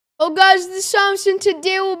Oh guys, this is Samson.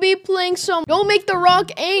 Today we'll be playing some Don't Make the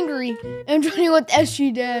Rock Angry. I'm joining with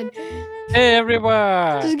SG Dad. Hey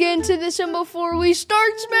everyone! Just get into this, and before we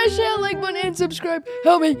start, smash that like button and subscribe.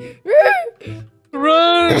 Help me.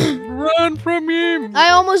 Run! Run from him!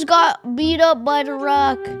 I almost got beat up by the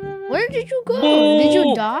rock. Where did you go? No. Did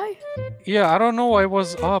you die? Yeah, I don't know. I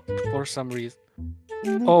was up for some reason.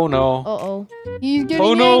 Oh no. Uh-oh. He's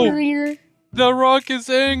getting angrier. The rock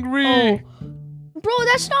is angry! Oh. Bro,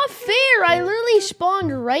 that's not fair. I literally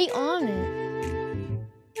spawned right on it.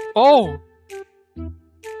 Oh!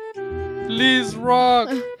 Please, rock!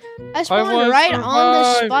 I spawned right on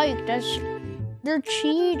the spike. They're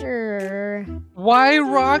cheater. Why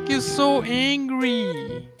rock is so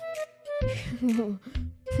angry?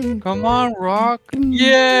 Come on, rock!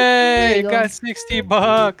 Yay! Got 60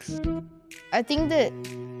 bucks. I think that.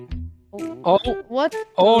 Oh! What?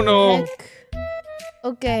 Oh no! Heck?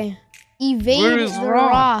 Okay. Evade the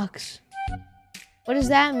rocks. What does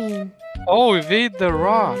that mean? Oh, evade the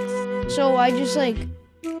rocks. So I just like.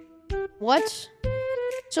 What?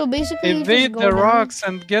 So basically, evade the rocks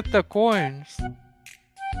and get the coins.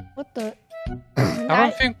 What the? I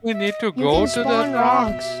don't think we need to go to the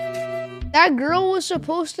rocks. That girl was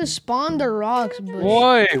supposed to spawn the rocks, but.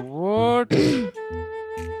 Boy, what?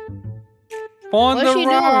 Spawn the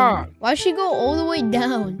rock. Why'd she go all the way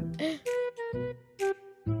down?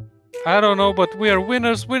 I don't know, but we are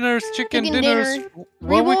winners, chicken dinners.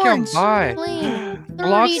 What we can buy?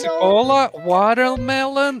 Blox cola,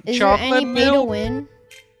 watermelon, chocolate milk,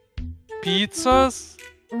 pizzas,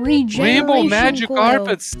 rainbow magic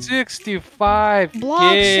carpet,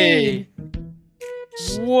 65K.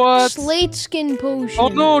 What? Slate skin potion. Oh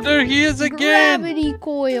no, there he is again. Gravity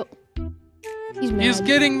coil. He's mad. He's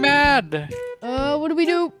getting mad. What do we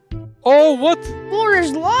do? Oh, what? Oh,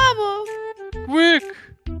 there's lava. Quick.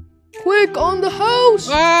 Quick, on the house!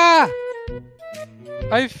 Ah!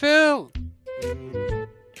 I fell.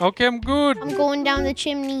 Okay, I'm good. I'm going down the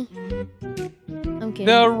chimney. I'm kidding.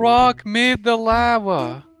 The rock made the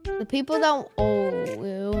lava. The people that... Oh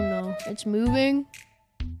no. It's moving.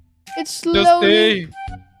 It's slowly...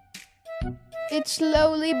 It's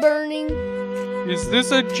slowly burning. Is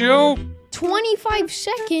this a joke? 25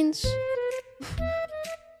 seconds.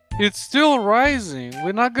 It's still rising.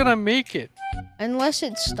 We're not gonna make it. Unless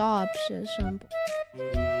it stops at some point.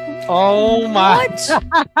 Oh my! What?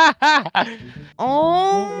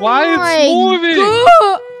 Oh why it's moving?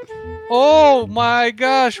 God. Oh my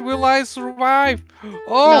gosh! Will I survive?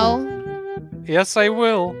 Oh! No. Yes, I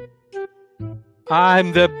will.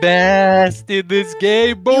 I'm the best in this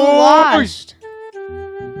game, boy. You lost.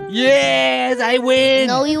 Yes, I win.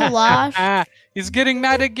 No, you lost. He's getting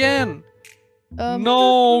mad again.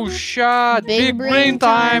 No shot. Big brain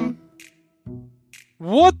time.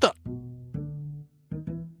 What the?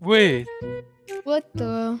 Wait. What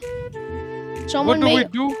the? What do we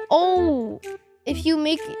do? Oh, if you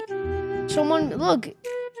make someone look,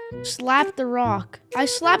 slap the rock. I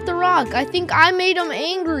slapped the rock. I think I made him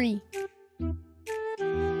angry.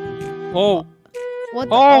 Oh. What?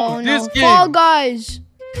 The? Oh, No. this game. Fall Guys.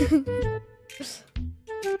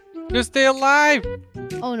 Just stay alive.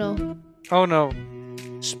 Oh no. Oh no.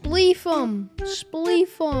 Spleef him.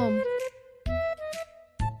 Spleef him.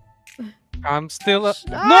 I'm still up.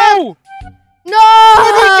 Stop. No! No!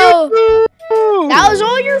 What did you do? That was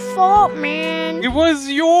all your fault, man. It was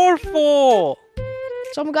your fault.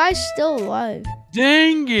 Some guy's still alive.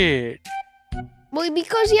 Dang it. Well,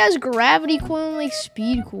 because he has gravity coil and like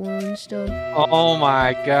speed coil and stuff. Oh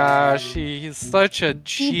my gosh, he's such a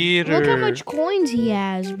cheater. Look how much coins he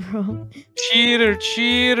has, bro.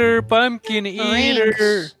 Cheater, pumpkin eater.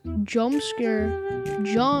 Ranks. Jump scare.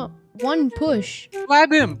 Jump. One push.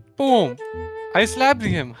 Slap him. Boom. I slapped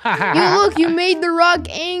him. You look, you made the rock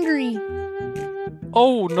angry.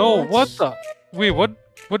 Oh no, what the? Wait, what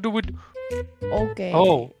do we do? Okay.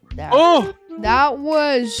 Oh. That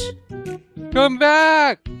was... Come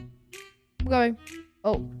back. I'm going.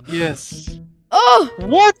 Oh. Yes. Oh!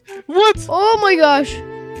 What? What? Oh my gosh.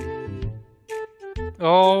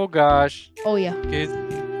 Oh gosh. Oh yeah.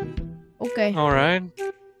 Okay. All right.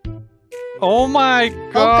 Oh my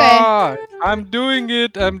god. Okay. I'm doing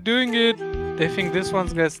it. I think this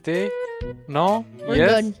one's gonna stay. No? We're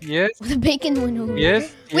good. Yes. The bacon went over.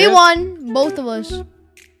 Yes. We won. Both of us.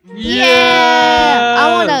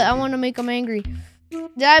 Yeah. I wanna make him angry.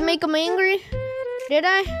 Did I make him angry? Did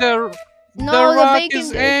I? The rock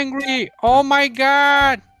is angry. Oh my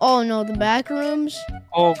god. Oh no, the back rooms.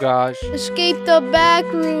 Oh gosh. Escape the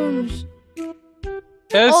back rooms.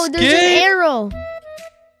 Escape? Oh, there's an arrow.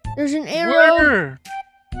 There's an arrow. Where?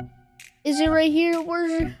 Is it right here? Where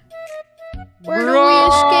do we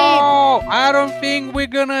escape?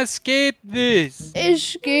 gonna escape this?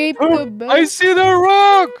 Escape the bed. I see the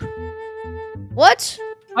rock. What?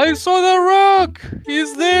 I saw the rock.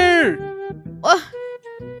 He's there.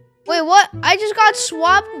 Wait, what? I just got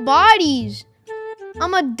swapped bodies.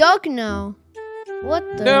 I'm a duck now. What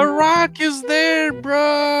the? The rock is there, bro.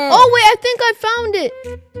 Oh wait, I think I found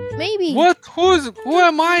it. Maybe. What? Who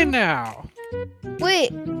am I now?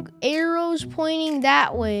 Wait, arrows pointing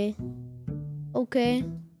that way. Okay.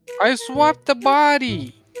 I swapped the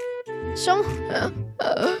body.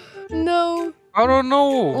 No. I don't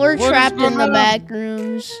know. We're trapped in the back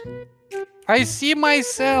rooms. I see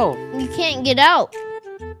myself. You can't get out.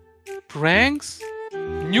 Pranks?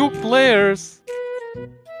 New players?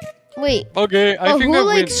 Wait. Okay, I think who I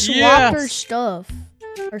like win. swapped her stuff?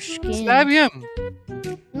 Her skin. Stab him.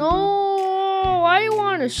 No, I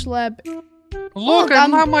want to slap. Look,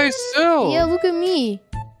 I'm not myself. Yeah, look at me.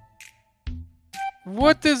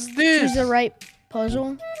 What is this? Choose the right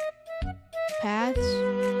puzzle. Paths.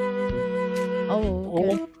 Oh,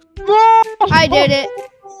 okay. No! I did it.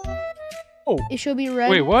 Oh. It should be red.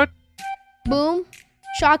 Wait, what? Boom.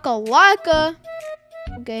 Shakalaka.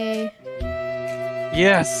 Okay.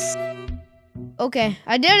 Yes. Okay,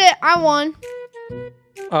 I did it. I won.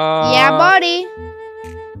 Yeah, buddy.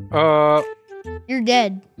 You're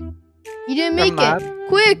dead. You didn't make it.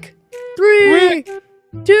 Quick. 3,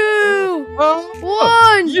 2,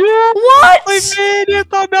 1. Yeah, What? I made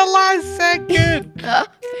it on the last second.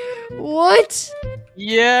 What?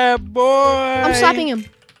 Yeah, boy. I'm slapping him.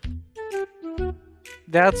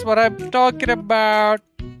 That's what I'm talking about.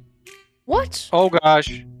 What? Oh,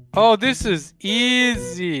 gosh. Oh, this is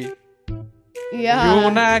easy. Yeah.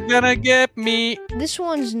 You're not gonna get me. This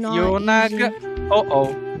one's not You're not easy. gonna...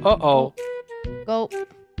 Uh-oh. Go.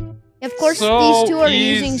 Of course, So these two are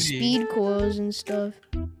using easy. speed coils and stuff.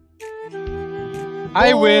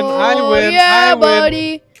 I win. Yeah,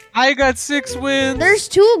 buddy. I got 6 wins. There's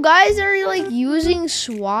 2 guys that are like using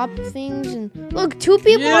swap things, and look, 2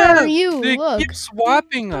 people are you. They Look, keep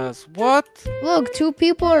swapping us. What? look, 2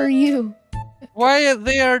 people are you. Why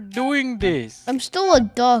they are doing this? I'm still a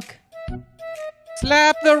duck.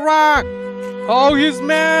 Slap the rock. Oh, he's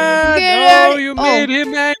mad. Get Oh, you made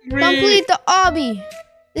him angry. Complete the obby.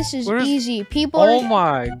 This is Where's- easy. People. Oh are...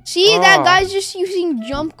 my. See, that God. guy's just using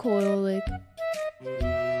jump coil. Like,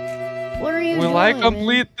 what are you doing? Will I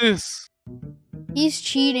complete this? He's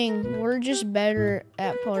cheating. We're just better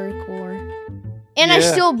at parkour. And I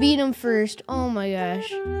Yeah. still beat him first. Oh my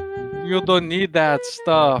gosh. You don't need that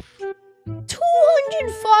stuff.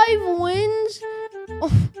 205 wins?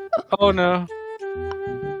 Oh no.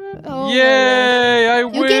 Oh my Yay! I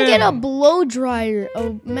gosh. win. You can get a blow dryer,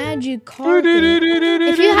 a magic carpet.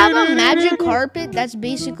 If you have a magic carpet, that's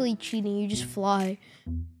basically cheating. You just fly.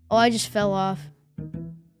 Oh, I just fell off.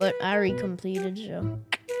 But I already completed, so.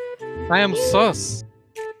 I am sus.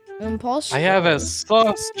 Impulse. I have a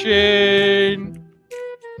sus chain.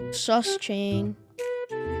 Sus chain.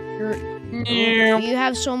 Yeah. You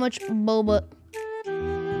have so much boba.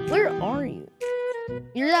 Where are you?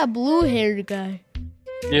 You're that blue-haired guy.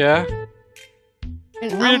 Yeah.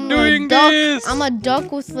 And We're I'm doing a duck. this. I'm a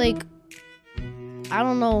duck with like, I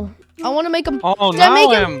don't know. I want to make him. Oh, Did I now make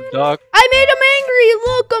him- I'm duck. I made him angry.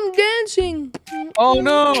 Look, I'm dancing. Oh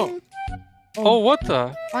no. Oh, what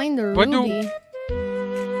the? Find the What do- ruby.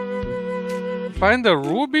 Find the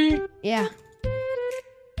ruby? Yeah.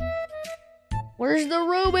 Where's the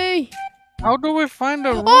ruby? How do we find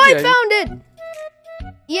the ruby? Oh, I found it.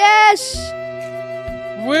 Yes.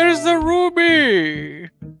 Where's the ruby?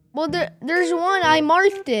 Well, there's one. I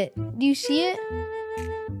marked it. Do you see it?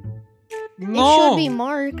 No. It should be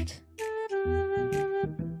marked.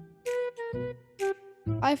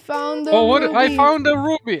 I found the Oh, what? ruby. I found the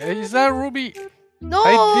ruby. Is that ruby? No.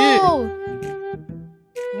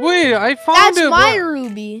 Wait, I found That's it. my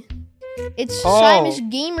ruby. It's Oh. Simus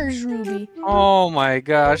Gamer's ruby. Oh my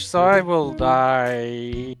gosh, so I will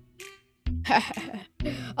die.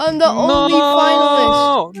 I'm the only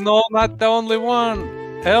finalist. No, not the only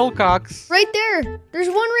one. Hellcox. Right there. There's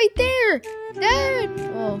one right there. Dad.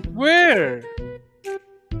 Oh, Where?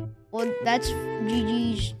 well, that's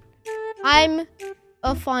GG's. I'm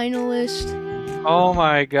a finalist. Oh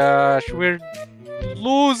my gosh, we're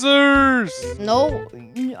losers. No,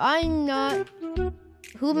 I'm not.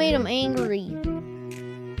 Who made him angry?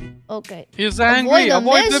 Okay. He's angry. the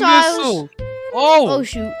Avoid the missiles. missile. Oh, Oh.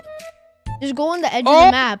 shoot. Just go on the edge of Oh.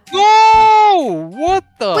 the map. No! What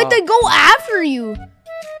the? But they go after you.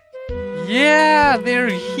 Yeah, they're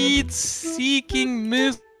heat-seeking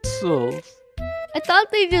missiles. I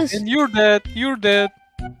thought they just... And you're dead. You're dead.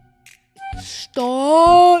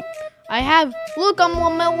 Stop. I have... Look, I'm a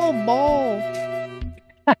mellow ball.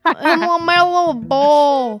 I'm on my little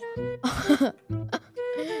ball.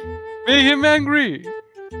 Make him angry.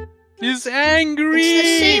 He's angry. It's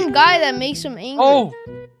the same guy that makes him angry. Oh.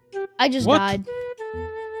 I just died.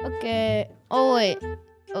 Okay. Oh, wait.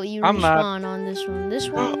 Oh, you respawn on this one. This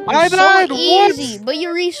one is so easy. What? But you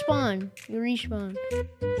respawn. You respawn.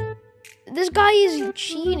 This guy is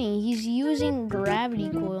cheating. He's using gravity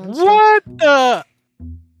coil and stuff. What the?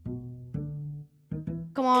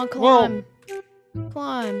 Come on, climb. Whoa.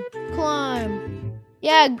 Climb. Climb.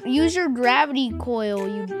 Yeah, use your gravity coil.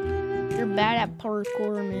 You're bad at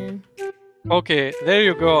parkour, man. Okay, there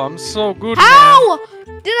you go. I'm so good. How?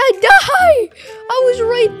 Man. Did I die? I was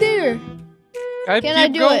right there. Can I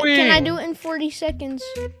do it? Can I do it in 40 seconds?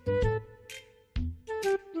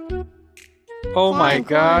 Oh my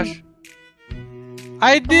gosh.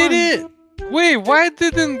 I did it! Wait, why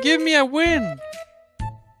didn't give me a win?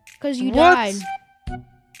 Because you died.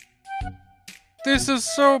 This is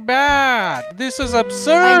so bad. This is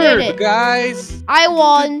absurd, guys. I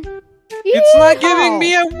won. It's not giving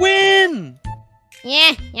me a win.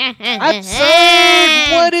 Yeah.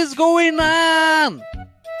 Absurd! What is going on?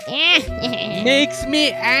 Makes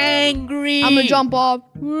me angry. I'm gonna jump off.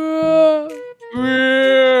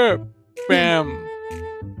 Bam.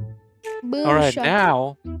 Alright,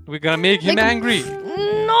 now we're gonna make him angry.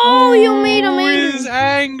 No, you made him angry. He's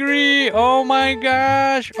angry. Oh my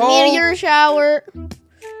gosh. Meteor shower.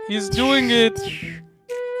 He's doing it.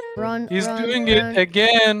 Run. He's doing it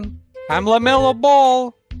again. I'm LaMelo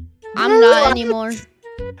Ball. I'm not anymore.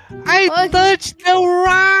 I touched the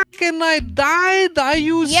rock and I died. Are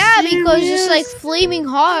you serious? Because it's like flaming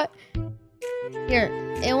hot. Here,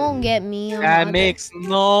 it won't get me. That makes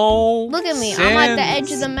no Look at me. sense. I'm at the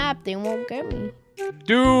edge of the map. They won't get me.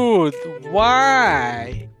 Dude,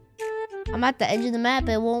 why? I'm at the edge of the map.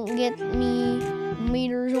 It won't get me.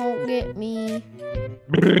 Meters won't get me.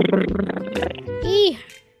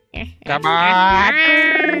 Come on.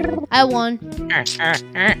 I won.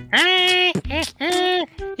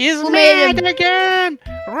 He's mad again.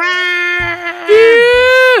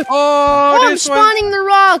 Oh, I'm spawning the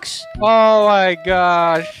rocks. Oh my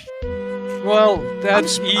gosh. Well,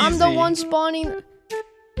 that's easy. I'm the one spawning.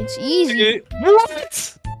 It's easy.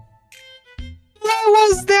 What? What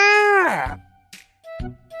was that?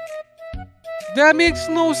 That makes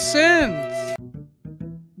no sense.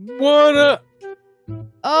 What a...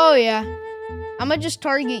 Oh, yeah. I'm gonna just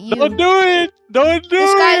target you. Don't do it! Don't do it!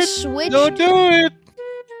 This guy switched. Don't do it!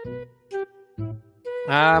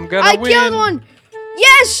 I'm gonna win. I killed one!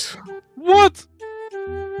 Yes! What?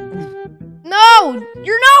 No!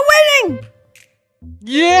 You're not winning!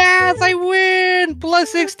 Yes, I win!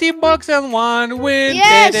 Plus $60 and one win!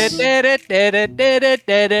 Yes!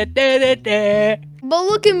 But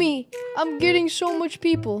look at me. I'm getting so much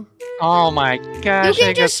people. Oh my gosh, you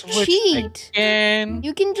can just cheat. Again.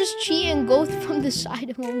 You can just cheat and go from the side.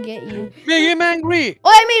 It won't get you. Make him angry. Oh,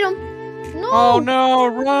 I made him. No. Oh no,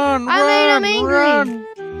 run, I made him angry. Run.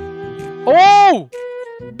 Oh!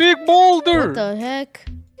 Big boulder. What the heck?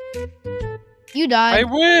 You died. I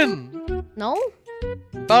win. No?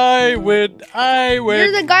 I win.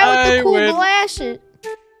 You're the guy with the cool glasses.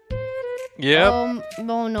 Yep.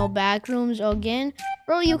 Oh no, back rooms again.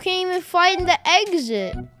 Bro, you can't even find the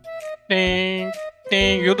exit. Ding,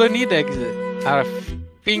 ding. You don't need exit. I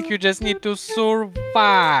think you just need to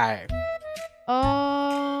survive.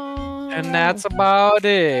 And that's about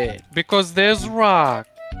it. Because there's rock.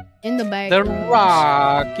 In the back. The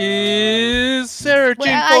rock is searching for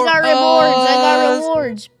I got rewards. I got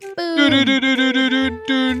rewards. Boom.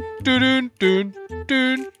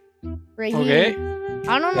 Right here.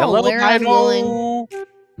 I don't know where I'm going.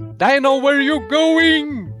 Dino, where you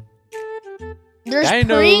going? There's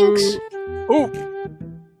pranks. Oh.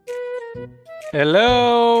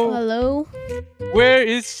 Hello. Hello. Where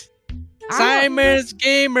is Simon's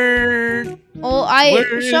Gamer? Oh,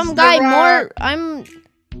 some guy more. I'm.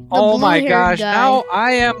 Oh my gosh! Guy. Now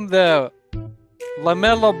I am the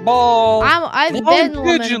LaMelo Ball. I've been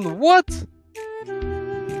LaMelo. What?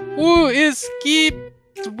 Who is keep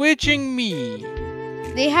switching me?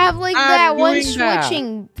 They have like that one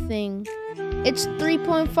switching thing. It's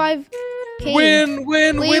 3.5K. Win.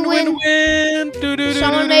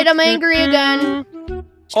 Someone made him angry again.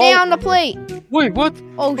 Stay on the plate. Wait, what?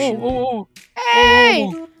 Oh shit. Oh. Hey.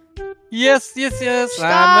 Oh. Yes. Stop.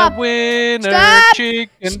 I'm a winner. Stop.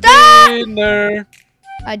 Chicken dinner.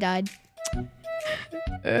 I died.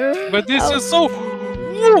 But this is so...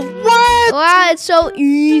 What? Wow, it's so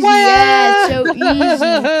easy. What? Yeah, it's so easy.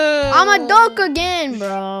 I'm a duck again,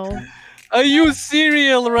 bro. Are you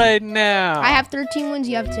serial right now? I have 13 wins,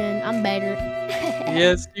 you have 10. I'm better.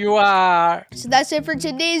 Yes, you are. So that's it for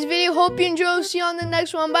today's video. Hope you enjoy. See you on the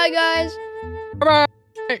next one. Bye, guys. Bye-bye.